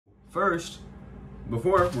first,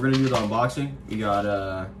 before we're gonna do the unboxing, we got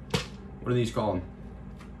what do these called?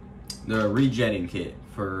 The rejetting kit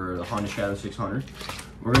for the Honda Shadow 600.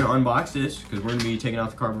 We're gonna unbox this because we're gonna be taking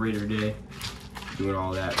out the carburetor today, doing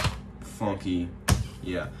all that funky,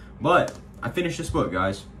 yeah. But I finished this book,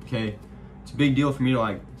 guys. Okay, it's a big deal for me to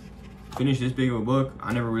like finish this big of a book.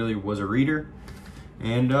 I never really was a reader,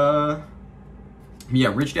 and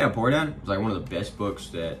yeah, Rich Dad Poor Dad was like one of the best books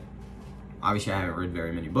that. Obviously, I haven't read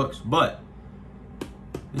very many books, but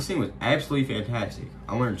this thing was absolutely fantastic.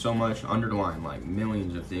 I learned so much, underlined like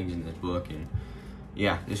millions of things in this book, and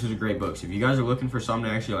yeah, this was a great book. So if you guys are looking for something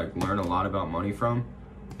to actually like learn a lot about money from,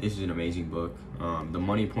 this is an amazing book. The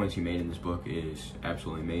money points he made in this book is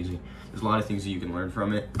absolutely amazing. There's a lot of things that you can learn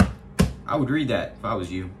from it. I would read that if I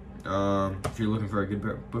was you, if you're looking for a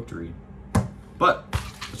good book to read. But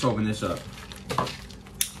let's open this up.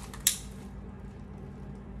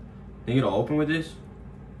 Think it'll open with this?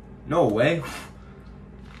 No way.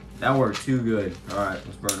 That worked too good. All right,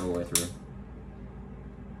 let's burn it all the way through.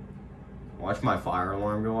 Watch my fire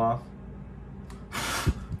alarm go off.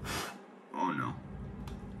 Oh no.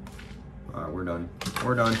 All right, we're done.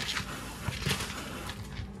 We're done.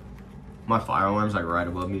 My fire alarm's like right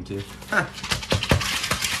above me too.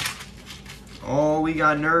 Oh, we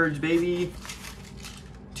got nerds, baby.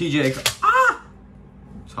 TJ. Ah!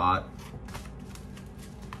 It's hot.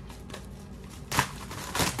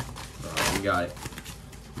 We got it.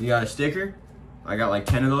 We got a sticker. I got like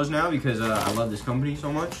 10 of those now because I love this company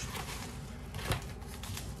so much.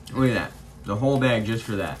 Look at that. The whole bag just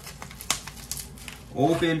for that.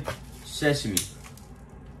 Open sesame.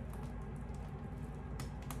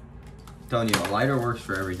 I'm telling you, a lighter works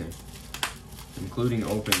for everything, including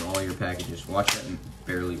opening all your packages. Watch that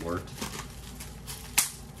barely worked.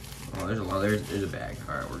 Oh, there's a lot. There's a bag.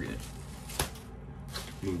 All right, we're good.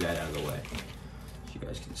 Move that out of the way so you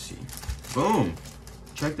guys can see. Boom.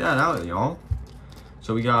 Check that out, y'all.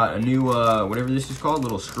 So we got a new, whatever this is called,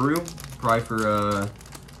 little screw. Probably for,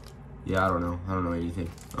 yeah, I don't know anything.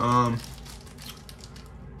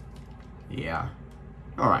 Yeah.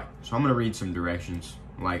 All right, so I'm gonna read some directions,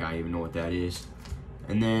 like I even know what that is.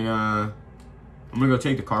 And then, I'm gonna go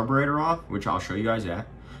take the carburetor off, which I'll show you guys that.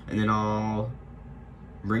 And then I'll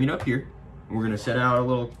bring it up here. We're gonna set out a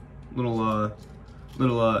little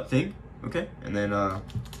thing, okay? And then,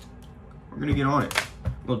 we're gonna get on it.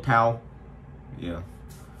 Little towel. Yeah.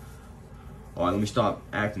 All right, let me stop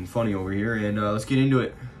acting funny over here and let's get into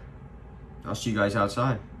it. I'll see you guys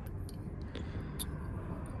outside.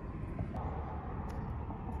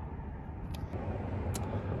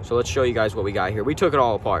 So let's show you guys what we got here. We took it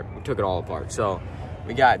all apart. So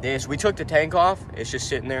we got this. We took the tank off. It's just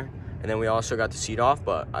sitting there. And then we also got the seat off,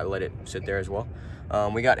 but I let it sit there as well.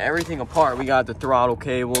 We got everything apart. We got the throttle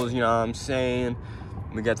cables, you know what I'm saying?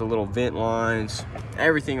 We got the little vent lines,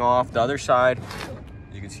 everything off. The other side,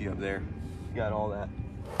 as you can see up there, we got all that.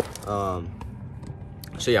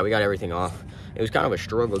 So yeah, we got everything off. It was kind of a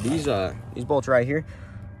struggle. These bolts right here,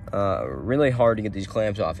 really hard to get these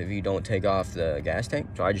clamps off if you don't take off the gas tank.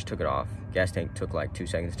 So I just took it off. Gas tank took like 2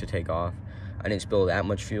 seconds to take off. I didn't spill that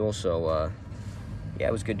much fuel, so yeah,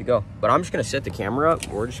 it was good to go. But I'm just gonna set the camera up.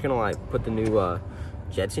 We're just gonna like put the new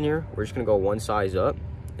jets in here. We're just gonna go one size up,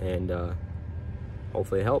 and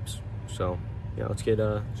hopefully it helps. So yeah, let's get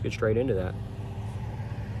straight into that.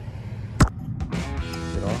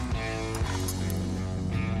 Get off.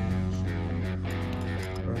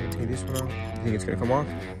 All right, take this one off. You think it's gonna come off?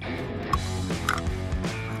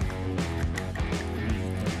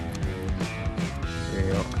 There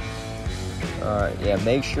you go. Yeah,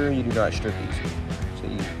 make sure you do not strip these. So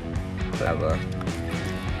you have a,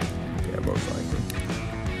 yeah, most likely.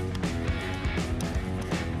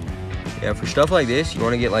 Yeah, for stuff like this, you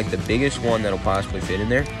want to get like the biggest one that'll possibly fit in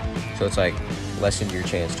there, so it's like lessen your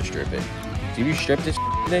chance to strip it. So if you strip this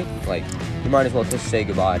thing, like you might as well just say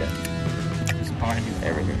goodbye to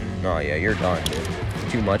everything. Oh yeah, you're done, dude.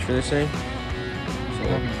 Too much for this thing. So,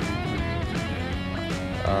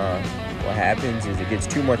 what happens is it gets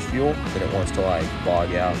too much fuel, then it wants to like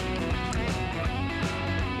bog out.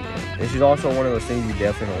 This is also one of those things you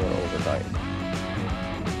definitely don't want to over tighten.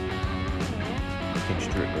 You can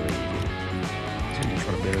strip really easy. So you just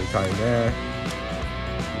want to barely tighten that.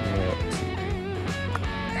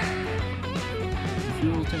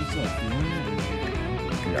 Fuel takes up.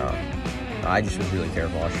 No, I just was really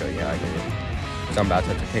careful. I'll show you how I did it. Because I'm about to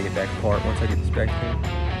have to take it back apart once I get this back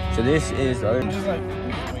in. So this is the other. Just like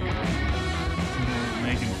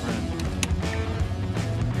making friends.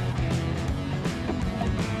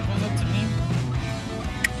 What's up to me?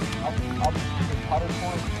 I'll put powder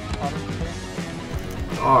point.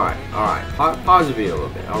 Alright. Pause the video a little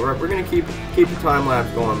bit. Alright, we're gonna keep the time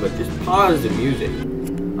lapse going, but just pause the music.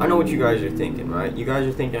 I know what you guys are thinking, right? You guys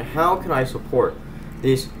are thinking, how can I support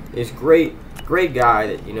this great guy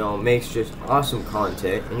that, you know, makes just awesome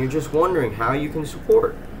content, and you're just wondering how you can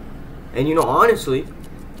support. And you know, honestly,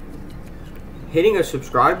 hitting a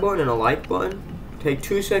subscribe button and a like button, take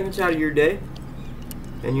 2 seconds out of your day,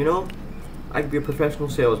 and you know, I could be a professional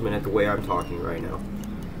salesman at the way I'm talking right now.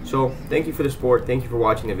 So, thank you for the support, thank you for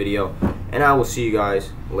watching the video, and I will see you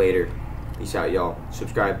guys later. Peace out, y'all.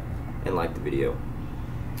 Subscribe and like the video.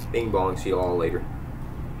 Bing bong, see you all later.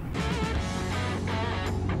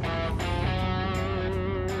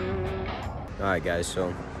 Alright guys,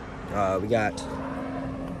 so we got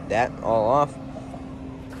that all off.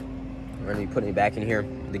 We're going to be putting it back in here.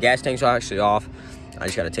 The gas tank's actually off. I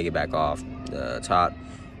just got to take it back off the top.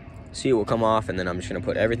 See it will come off, and then I'm just going to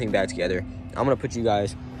put everything back together. I'm going to put you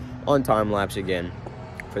guys on time lapse again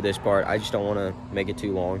for this part. I just don't want to make it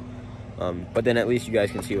too long. But then at least you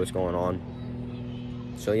guys can see what's going on.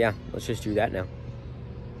 So yeah, let's just do that now.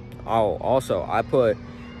 Oh, also, I put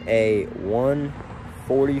a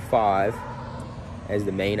 145 as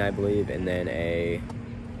the main, I believe, and then I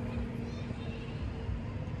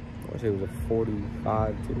want to say it was a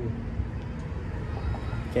 45 too.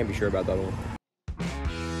 Can't be sure about that one.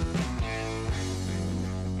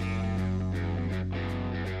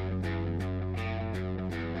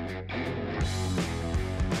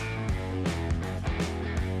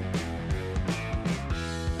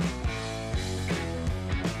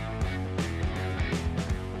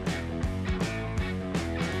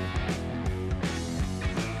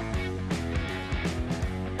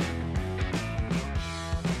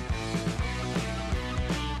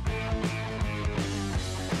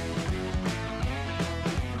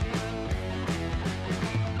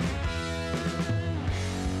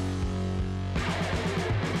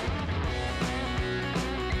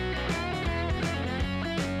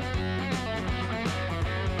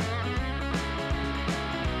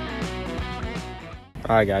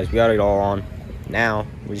 Alright guys, we got it all on. Now,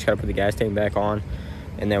 we just gotta put the gas tank back on,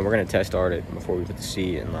 and then we're gonna test start it before we put the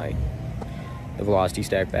seat and like the velocity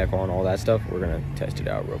stack back on, all that stuff. We're gonna test it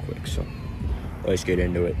out real quick, so let's get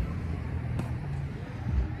into it.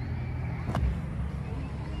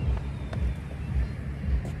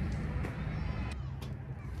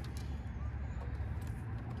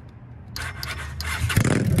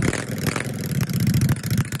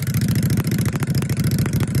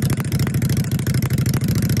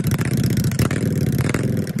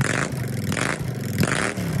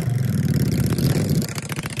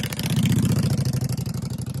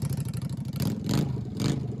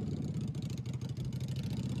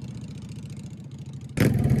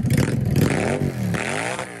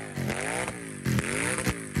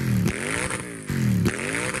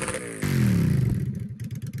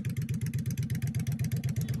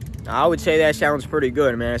 I would say that sounds pretty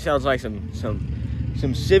good, man. It sounds like some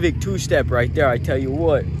Civic two-step right there, I tell you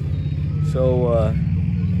what. So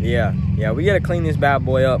yeah, we gotta clean this bad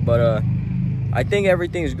boy up, but I think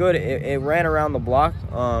everything's good. It ran around the block.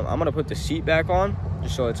 I'm gonna put the seat back on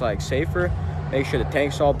just so it's like safer. Make sure the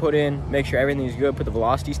tank's all put in, make sure everything's good, put the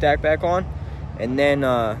velocity stack back on, and then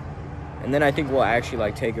I think we'll actually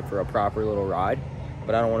like take it for a proper little ride.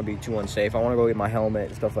 But I don't want to be too unsafe. I want to go get my helmet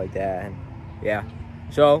and stuff like that. And yeah,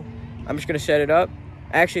 so I'm just gonna set it up.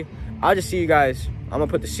 Actually, I'll just see you guys. I'm gonna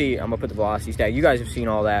put the seat, I'm gonna put the velocity stack. You guys have seen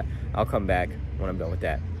all that. I'll come back when I'm done with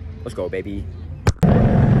that. Let's go, baby.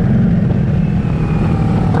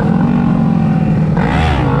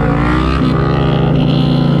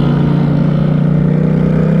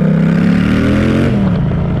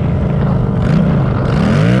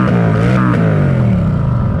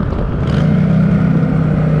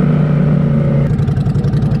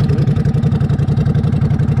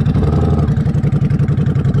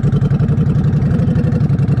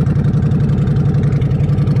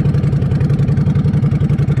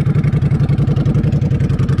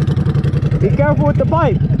 Be careful with the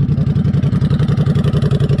pipe.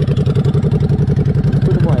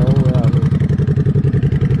 Put the pipe all the way out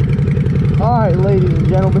here. All right, ladies and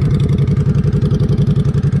gentlemen.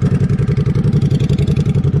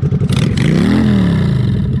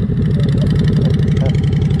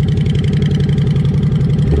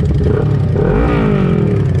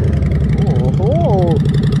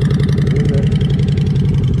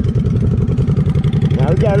 Now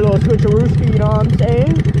we got a little switcherooski, you know what I'm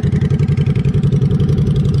saying?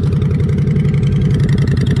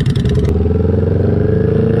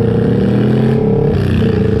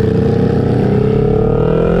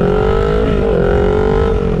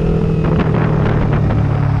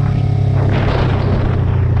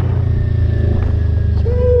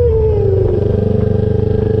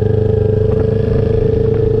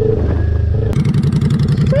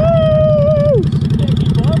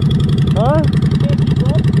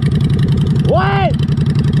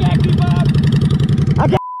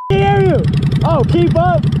 Oh, keep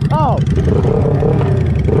up. Oh.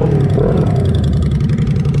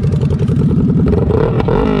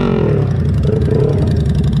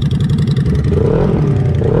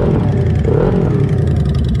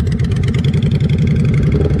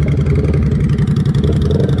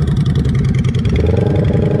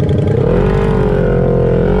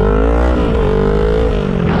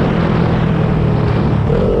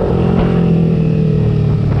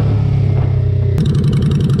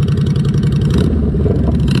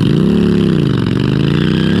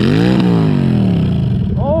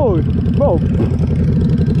 Bro.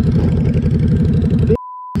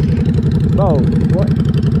 Bro, what?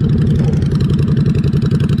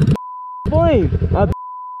 Flame. A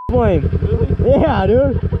flame. Really? Yeah,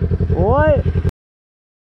 dude. What?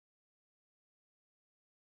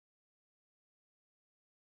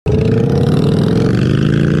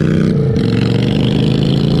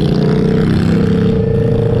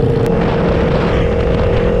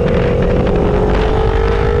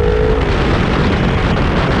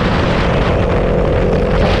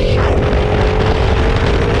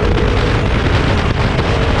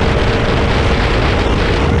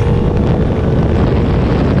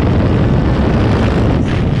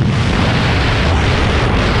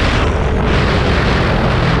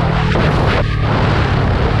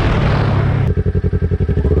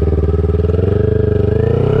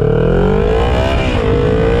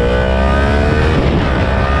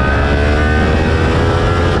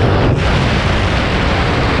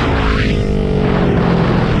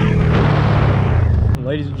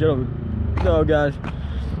 Ladies and gentlemen, no guys,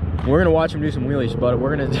 we're gonna watch him do some wheelies, but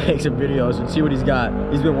we're gonna take some videos and see what he's got.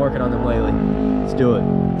 He's been working on them lately. Let's do it.